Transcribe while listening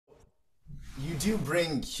do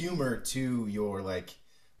bring humor to your like.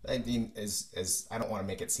 I mean, as I don't want to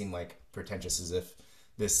make it seem like pretentious as if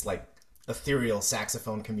this like ethereal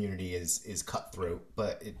saxophone community is cutthroat,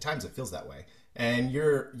 but at times it feels that way. And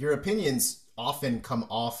your opinions often come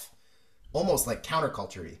off almost like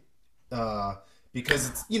counterculture-y, because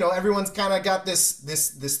it's everyone's kind of got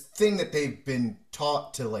this thing that they've been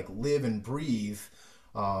taught to like live and breathe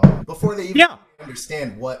before they even Yeah.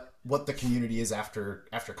 understand what the community is after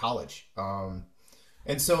college.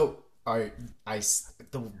 And so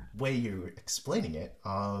the way you're explaining it,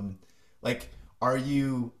 like are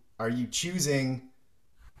you choosing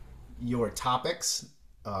your topics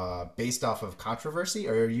based off of controversy,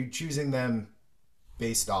 or are you choosing them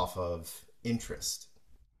based off of interest?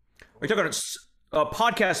 Are you talking about a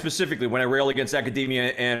podcast specifically when I rail against academia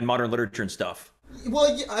and modern literature and stuff?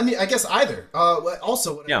 Well, yeah, I mean, I guess either.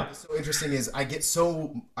 Also, what I Yeah. think is so interesting is I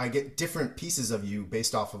get different pieces of you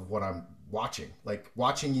based off of what I'm watching. Like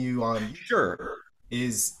watching you on YouTube Sure.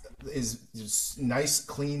 is just nice,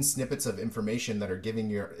 clean snippets of information that are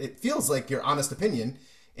giving it feels like your honest opinion,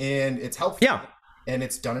 and it's helpful, Yeah. and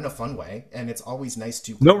it's done in a fun way, and it's always nice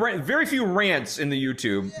to No, very few rants in the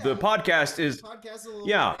YouTube. The podcast is, podcast a little more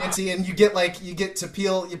yeah, fancy, and you get to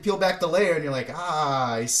peel back the layer, and you're like,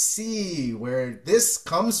 I see where this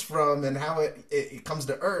comes from and how it comes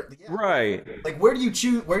to earth. Yeah. right. Like where do you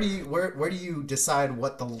choose? Where do you decide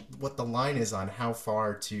what the line is on how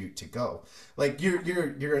far to go? Like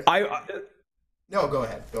you're I no, go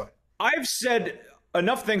ahead, go ahead. I've said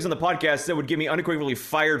enough things on the podcast that would get me unequivocally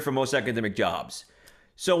fired from most academic jobs.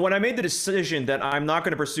 So when I made the decision that I'm not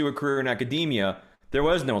going to pursue a career in academia, there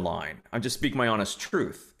was no line. I'm just speaking my honest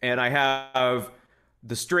truth, and I have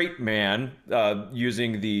the straight man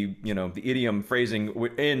using the idiom phrasing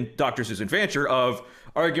in Dr. Susan Fancher of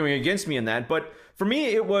arguing against me in that. But for me,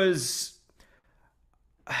 it was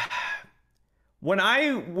when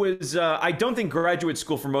I don't think graduate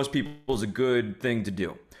school for most people is a good thing to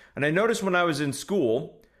do. And I noticed when I was in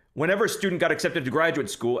school, whenever a student got accepted to graduate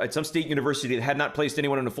school at some state university that had not placed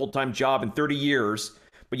anyone in a full-time job in 30 years,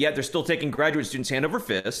 but yet they're still taking graduate students hand over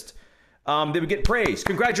fist, they would get praise.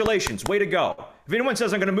 Congratulations, way to go. If anyone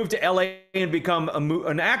says I'm going to move to LA and become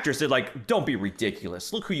an actress, they're like, don't be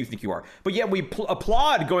ridiculous. Look who you think you are. But yet we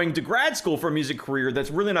applaud going to grad school for a music career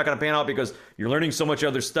that's really not going to pan out because you're learning so much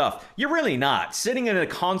other stuff. You're really not. Sitting in a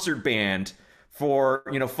concert band for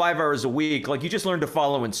 5 hours a week, like you just learn to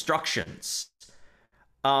follow instructions.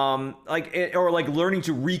 Or learning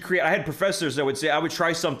to recreate. I had professors that would say I would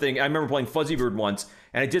try something. I remember playing Fuzzy Bird once,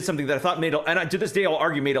 and I did something that I thought to this day I'll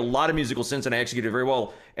argue made a lot of musical sense, and I executed it very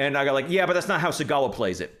well. And I got like, yeah, but that's not how Sagawa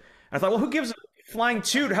plays it. And I thought, well, who gives a flying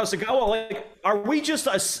toot how Sagawa? Like, are we just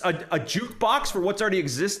a jukebox for what's already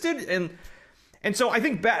existed? And so I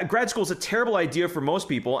think grad school is a terrible idea for most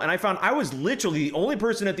people. And I found I was literally the only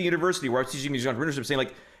person at the university where I was teaching music entrepreneurship saying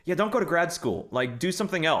like, yeah, don't go to grad school. Like, do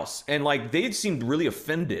something else. And like, they seemed really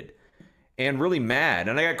offended and really mad.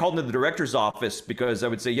 And I got called into the director's office because I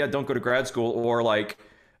would say, yeah, don't go to grad school, or like,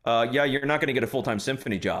 yeah, you're not going to get a full-time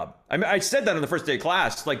symphony job. I mean, I said that on the first day of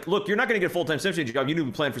class. Like, look, you're not going to get a full-time symphony job. You need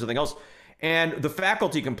to plan for something else. And the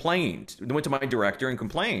faculty complained. They went to my director and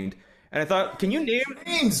complained. And I thought, can you name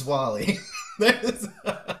Names, Wally.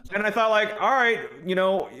 And I thought, like, all right,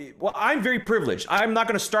 well, I'm very privileged. I'm not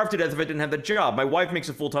going to starve to death if I didn't have that job. My wife makes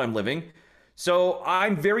a full-time living. So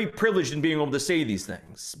I'm very privileged in being able to say these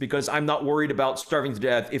things because I'm not worried about starving to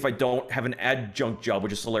death if I don't have an adjunct job,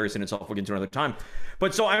 which is hilarious in itself. We'll get into another time.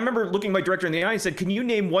 But so I remember looking my director in the eye and said, can you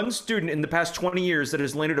name one student in the past 20 years that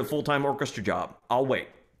has landed a full-time orchestra job? I'll wait.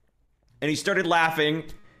 And he started laughing.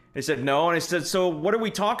 He said, no. And I said, so what are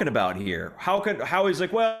we talking about here? How he's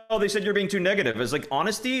like, well, they said you're being too negative. I was like,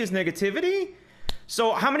 honesty is negativity?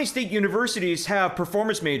 So how many state universities have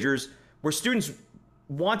performance majors where students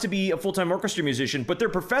want to be a full-time orchestra musician, but their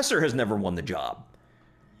professor has never won the job?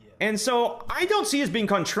 And so I don't see as being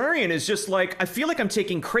contrarian. It's just like, I feel like I'm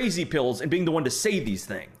taking crazy pills and being the one to say these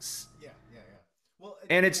things. Yeah. Well,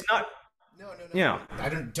 And it's not, no. yeah. I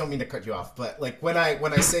don't mean to cut you off, but like when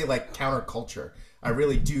I say like counterculture, I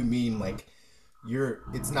really do mean like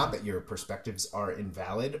it's not that your perspectives are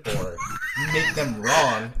invalid or make them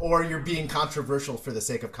wrong, or you're being controversial for the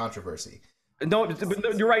sake of controversy. No,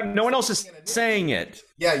 you're right. No one else is saying it.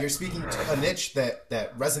 Yeah, you're speaking to a niche that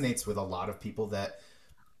resonates with a lot of people that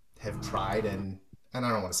have tried and I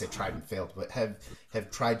don't want to say tried and failed, but have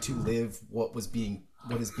tried to live what is being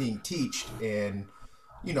taught. And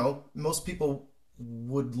most people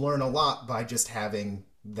would learn a lot by just having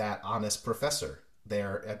that honest professor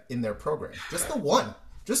there in their program. Just one.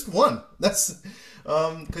 That's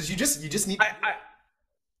because you just need.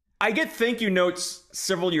 I get thank you notes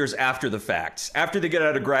several years after the fact, after they get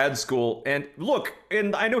out of grad school. And look,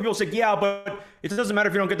 and I know people say, yeah, but it doesn't matter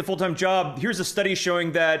if you don't get the full-time job. Here's a study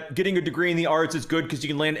showing that getting a degree in the arts is good because you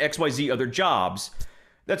can land XYZ other jobs.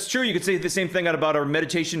 That's true. You could say the same thing about a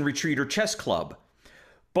meditation retreat or chess club.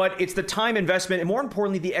 But it's the time investment and, more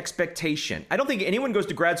importantly, the expectation. I don't think anyone goes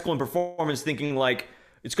to grad school in performance thinking like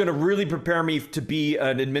it's going to really prepare me to be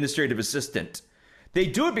an administrative assistant. They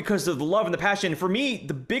do it because of the love and the passion. For me,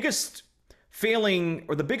 the biggest failing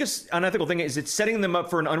or the biggest unethical thing is it's setting them up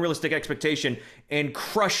for an unrealistic expectation and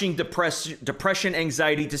crushing depression,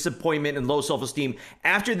 anxiety, disappointment, and low self-esteem.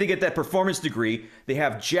 After they get that performance degree, they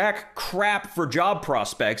have jack crap for job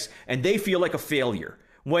prospects and they feel like a failure.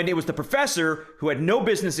 When it was the professor who had no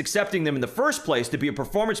business accepting them in the first place to be a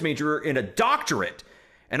performance major in a doctorate.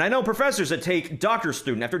 And I know professors that take doctoral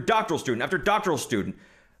student after doctoral student after doctoral student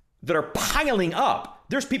that are piling up.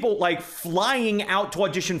 There's people like flying out to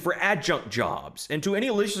audition for adjunct jobs. And to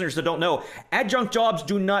any listeners that don't know, adjunct jobs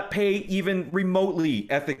do not pay even remotely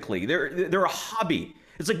ethically. They're a hobby.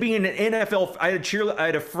 It's like being an NFL. I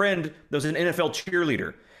had a friend that was an NFL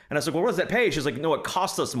cheerleader. And I was like, well, what does that pay? She's like, no, it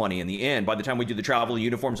costs us money in the end. By the time we do the travel,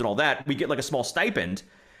 uniforms, and all that, we get like a small stipend.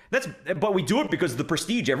 But we do it because of the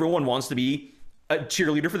prestige. Everyone wants to be a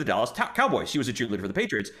cheerleader for the Dallas Cowboys. She was a cheerleader for the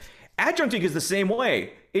Patriots. Adjuncting is the same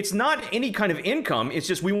way. It's not any kind of income. It's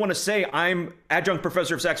just we want to say I'm adjunct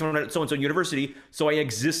professor of saxophone at so-and-so university, so I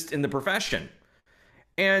exist in the profession.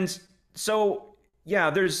 And so, yeah,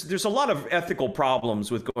 there's a lot of ethical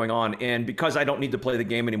problems with going on. And because I don't need to play the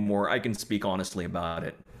game anymore, I can speak honestly about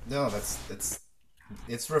it. No,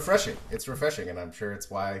 it's refreshing. It's refreshing, and I'm sure it's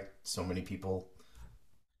why so many people.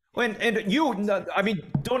 And you, I mean,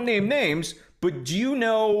 don't name names, but do you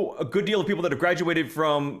know a good deal of people that have graduated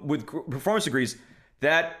with performance degrees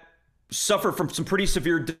that suffer from some pretty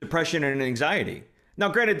severe depression and anxiety? Now,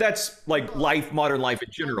 granted, that's like modern life in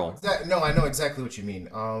general. No, I know exactly what you mean.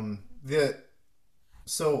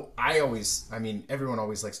 So I mean, everyone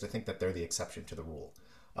always likes to think that they're the exception to the rule.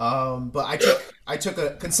 But I took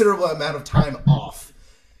a considerable amount of time off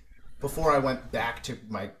before I went back to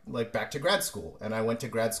back to grad school. And I went to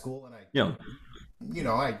grad school and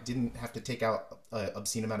I didn't have to take out an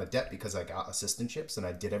obscene amount of debt because I got assistantships and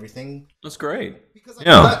I did everything. That's great. Because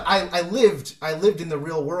I lived in the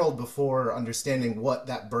real world before understanding what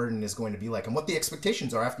that burden is going to be like and what the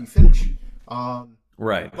expectations are after you finish.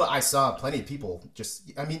 Right. But I saw plenty of people just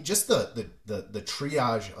the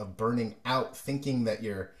triage of burning out, thinking that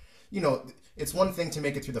it's one thing to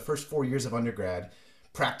make it through the first 4 years of undergrad,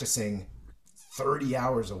 practicing 30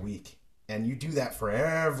 hours a week. And you do that for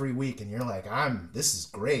every week and you're like, this is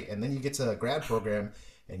great. And then you get to a grad program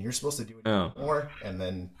and you're supposed to do it more. And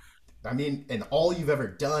then, and all you've ever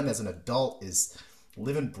done as an adult is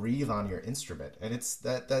live and breathe on your instrument. And it's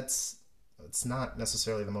not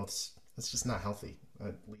necessarily it's just not healthy.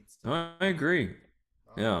 I agree.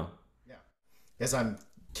 Yeah. As I'm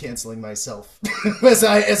canceling myself as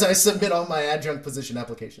I submit all my adjunct position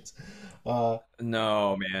applications.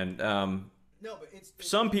 No, man. No, but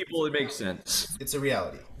some people it makes sense. It's a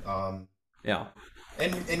reality. Yeah.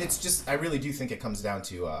 And it's just I really do think it comes down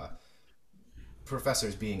to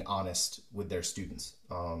professors being honest with their students.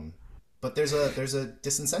 But there's a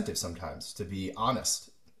disincentive sometimes to be honest.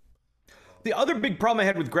 The other big problem I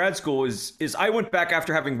had with grad school is I went back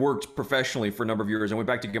after having worked professionally for a number of years. I went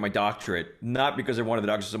back to get my doctorate, not because I wanted the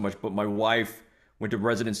doctorate so much, but my wife went to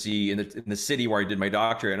residency in the city where I did my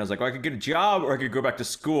doctorate. And I was like, I could get a job or I could go back to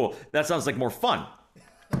school. That sounds like more fun.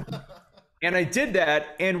 And I did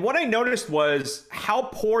that. And what I noticed was how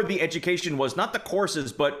poor the education was, not the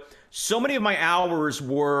courses, but so many of my hours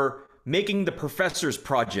were making the professor's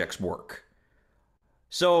projects work.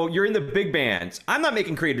 So you're in the big bands. I'm not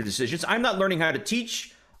making creative decisions. I'm not learning how to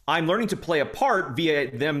teach. I'm learning to play a part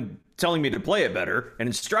via them telling me to play it better and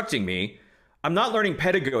instructing me. I'm not learning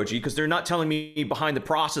pedagogy because they're not telling me behind the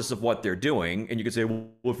process of what they're doing. And you could say, well,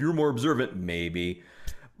 if you're more observant, maybe.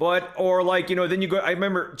 But, or like, then you go, I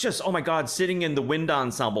remember just, oh my God, sitting in the wind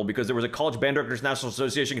ensemble because there was a College Band Directors National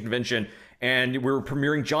Association convention and we were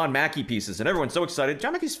premiering John Mackey pieces and everyone's so excited.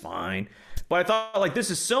 John Mackey's fine. But I thought like, this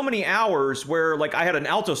is so many hours where like I had an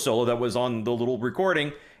alto solo that was on the little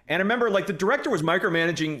recording. And I remember like the director was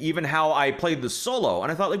micromanaging even how I played the solo.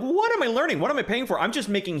 And I thought like, what am I learning? What am I paying for? I'm just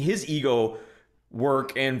making his ego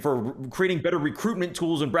work and for creating better recruitment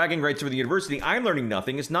tools and bragging rights for the university. I'm learning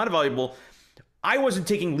nothing. It's not valuable. I wasn't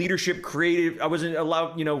taking leadership, creative. I wasn't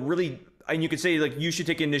allowed, really, and you could say like, you should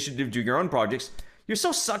take initiative, do your own projects. You're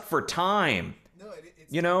so sucked for time. No,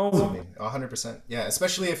 it's 100%. Yeah.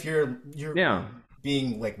 Especially if you're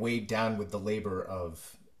being like weighed down with the labor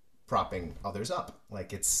of propping others up. Like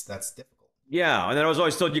that's difficult. Yeah, and then I was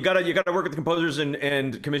always told you gotta work with the composers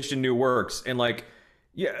and commission new works, and like,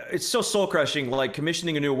 yeah, it's so soul crushing. Like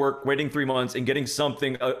commissioning a new work, waiting 3 months, and getting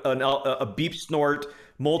something a beep snort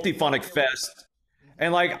multiphonic fest,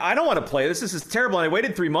 and like I don't want to play this. This is terrible. And I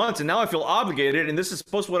waited 3 months, and now I feel obligated. And this is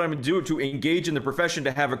supposed to what I'm gonna do to engage in the profession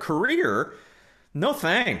to have a career. No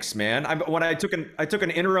thanks, man. When I took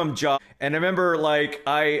an interim job, and I remember like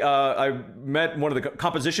I met one of the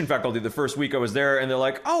composition faculty the first week I was there, and they're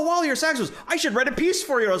like, "Oh, Wally, you're a saxophonist. I should write a piece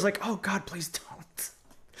for you." I was like, "Oh God, please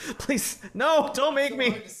don't, please no, don't make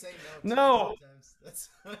me, no." That's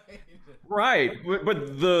fine. Right,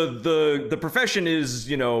 but the profession is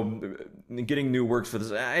getting new works for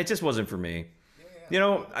this. It just wasn't for me.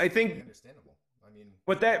 I think, Understandable. I mean,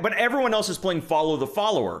 but everyone else is playing follow the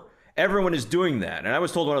follower. Everyone is doing that. And I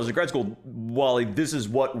was told when I was in grad school, Wally, this is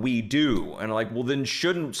what we do. And I'm like, well, then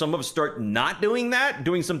shouldn't some of us start not doing that,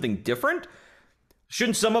 doing something different?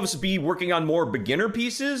 Shouldn't some of us be working on more beginner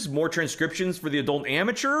pieces, more transcriptions for the adult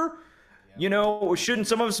amateur? Shouldn't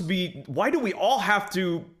some of us be, why do we all have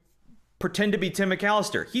to pretend to be Tim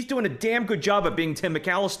McAllister? He's doing a damn good job at being Tim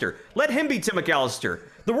McAllister. Let him be Tim McAllister.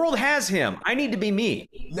 The world has him. I need to be me.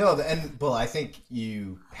 no, well, I think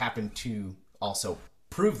you happen to also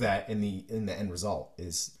prove that in the end result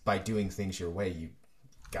is by doing things your way, you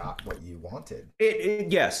got what you wanted.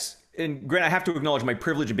 Yes. And Grant, I have to acknowledge my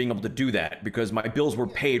privilege of being able to do that because my bills were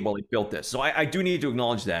paid while I built this. So I do need to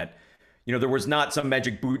acknowledge that. There was not some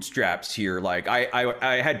magic bootstraps here. Like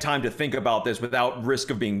I had time to think about this without risk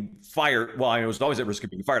of being fired. Well, I was always at risk of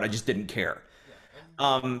being fired. I just didn't care.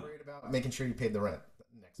 Worried about making sure you paid the rent.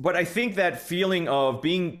 But I think that feeling of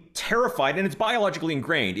being terrified, and it's biologically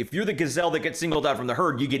ingrained. If you're the gazelle that gets singled out from the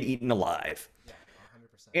herd, you get eaten alive. Yeah,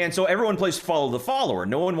 100%. And so everyone plays follow the follower.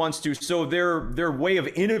 No one wants to. So their way of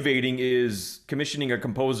innovating is commissioning a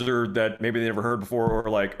composer that maybe they never heard before, or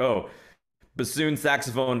like, oh, bassoon,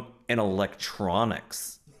 saxophone, and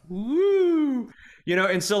electronics. Woo!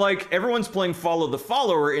 And so like everyone's playing follow the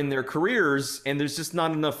follower in their careers, and there's just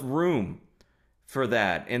not enough room for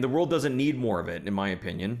that. And the world doesn't need more of it, in my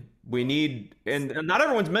opinion. We need, and not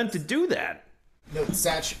everyone's meant to do that. No,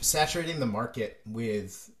 saturating the market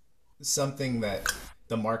with something that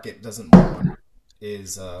the market doesn't want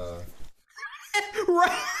is Right.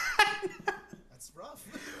 that's rough.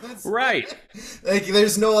 That's Right. like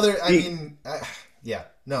there's no other. I mean, yeah,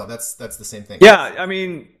 no, that's the same thing. Yeah, I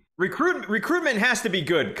mean, recruitment has to be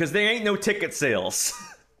good because there ain't no ticket sales.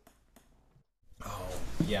 Oh,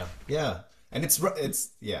 yeah. And it's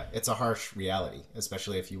a harsh reality,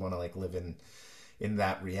 especially if you want to like live in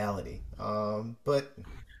that reality. But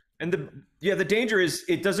the danger is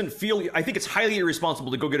it doesn't feel. I think it's highly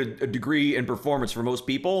irresponsible to go get a degree in performance for most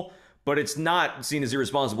people, but it's not seen as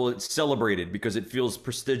irresponsible. It's celebrated because it feels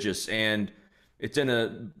prestigious and it's in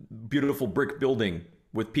a beautiful brick building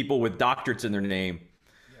with people with doctorates in their name.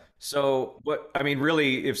 So, I mean,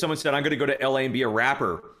 really, if someone said I'm going to go to LA and be a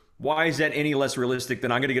rapper, why is that any less realistic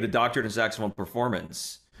than I'm going to get a doctorate in saxophone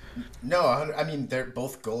performance? no, I mean, they're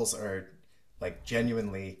both goals are like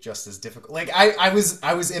genuinely just as difficult. Like I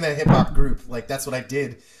was in a hip hop group. Like that's what I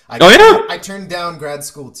did. I turned down grad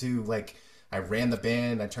school to like I ran the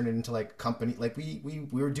band. I turned it into like a company. Like we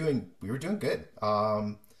were doing good.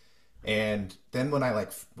 And then when I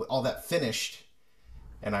like all that finished,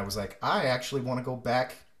 and I was like, I actually want to go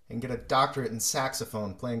back and get a doctorate in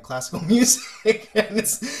saxophone playing classical music. and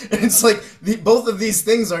it's like both of these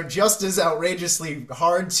things are just as outrageously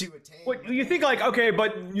hard to attain. What you think like, okay,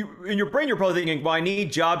 but in your brain you're probably thinking, well, I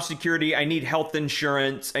need job security, I need health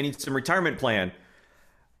insurance, I need some retirement plan.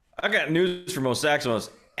 I got news for most saxophonists.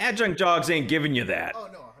 Adjunct jobs ain't giving you that. Oh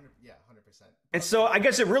no, 100%. And so I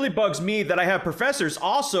guess it really bugs me that I have professors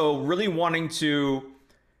also really wanting to,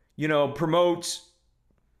 promote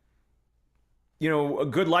a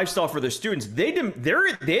good lifestyle for their students. They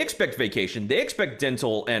expect vacation, they expect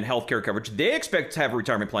dental and healthcare coverage, they expect to have a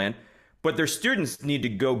retirement plan, but their students need to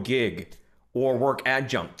go gig or work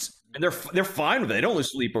adjunct, and they're fine with it. They don't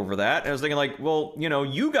lose sleep over that. And I was thinking like, well,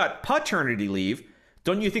 you got paternity leave.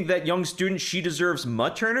 Don't you think that young student, she deserves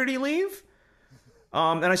maternity leave?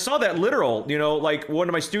 And I saw that literal, like one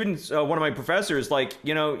of my students, one of my professors, like,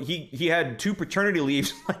 he had 2 paternity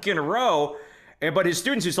leaves like in a row. But his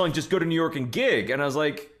students are telling just go to New York and gig. And I was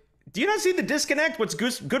like, do you not see the disconnect? What's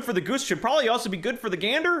good for the goose should probably also be good for the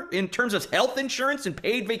gander in terms of health insurance and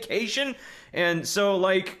paid vacation. And so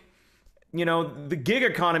like, the gig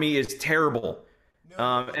economy is terrible.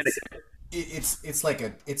 No, it's like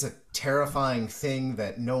it's a terrifying thing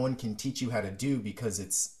that no one can teach you how to do because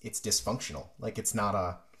it's dysfunctional. Like it's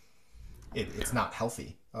not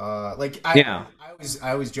healthy. Yeah.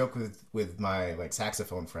 I always joke with my like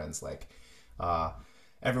saxophone friends, like, uh,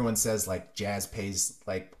 everyone says like jazz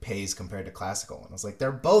pays compared to classical, and I was like,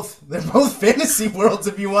 they're both fantasy worlds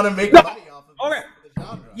if you want to make No. money off of Okay. the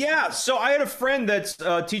genre. Yeah. So I had a friend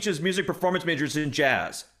that teaches music performance majors in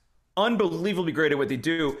jazz. Unbelievably great at what they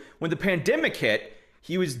do. When the pandemic hit,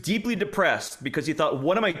 he was deeply depressed because he thought,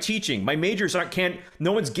 what am I teaching? My majors aren't can't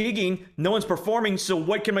no one's gigging, no one's performing, so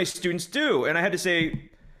what can my students do? And I had to say,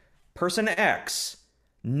 person X,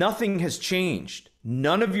 nothing has changed.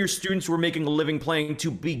 None of your students were making a living playing to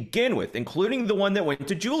begin with, including the one that went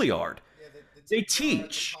to Juilliard. Yeah, They the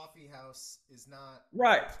teach. coffee house is not.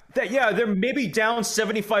 Right. That yeah, they're maybe down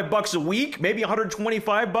 75 bucks a week, maybe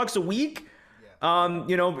 125 bucks a week.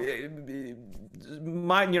 Yeah.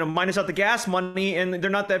 Minus out the gas money, and they're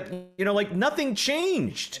not that, like nothing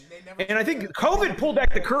changed. And I think COVID pulled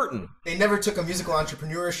back the curtain. They never took a musical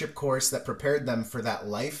entrepreneurship course that prepared them for that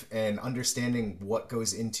life and understanding what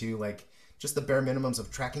goes into like just the bare minimums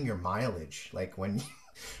of tracking your mileage, like when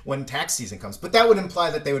when tax season comes. But that would imply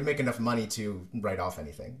that they would make enough money to write off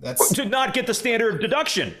anything. That's To not get the standard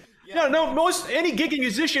deduction. No, any gigging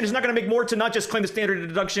musician is not going to make more to not just claim the standard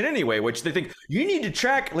deduction anyway, which they think you need to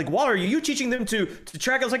track. Like, Waller, are you teaching them to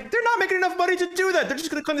track? I was like, they're not making enough money to do that. They're just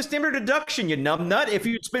going to claim the standard deduction, you numbnut. If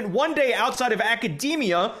you spent one day outside of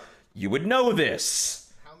academia, you would know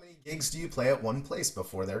this. how many gigs do you play at one place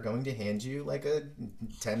before they're going to hand you like a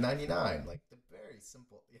 1099? Like the very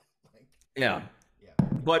simple, like Yeah. yeah.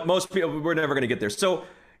 But most people, we're never going to get there. So,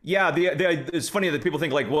 yeah, it's funny that people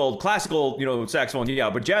think like, well, classical, saxophone, yeah,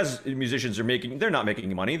 but jazz musicians they're not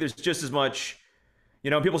making money. There's just as much,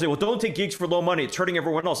 people say, well, don't take gigs for low money. It's hurting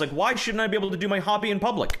everyone else. Like, why shouldn't I be able to do my hobby in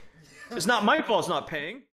public? It's not my fault it's not paying.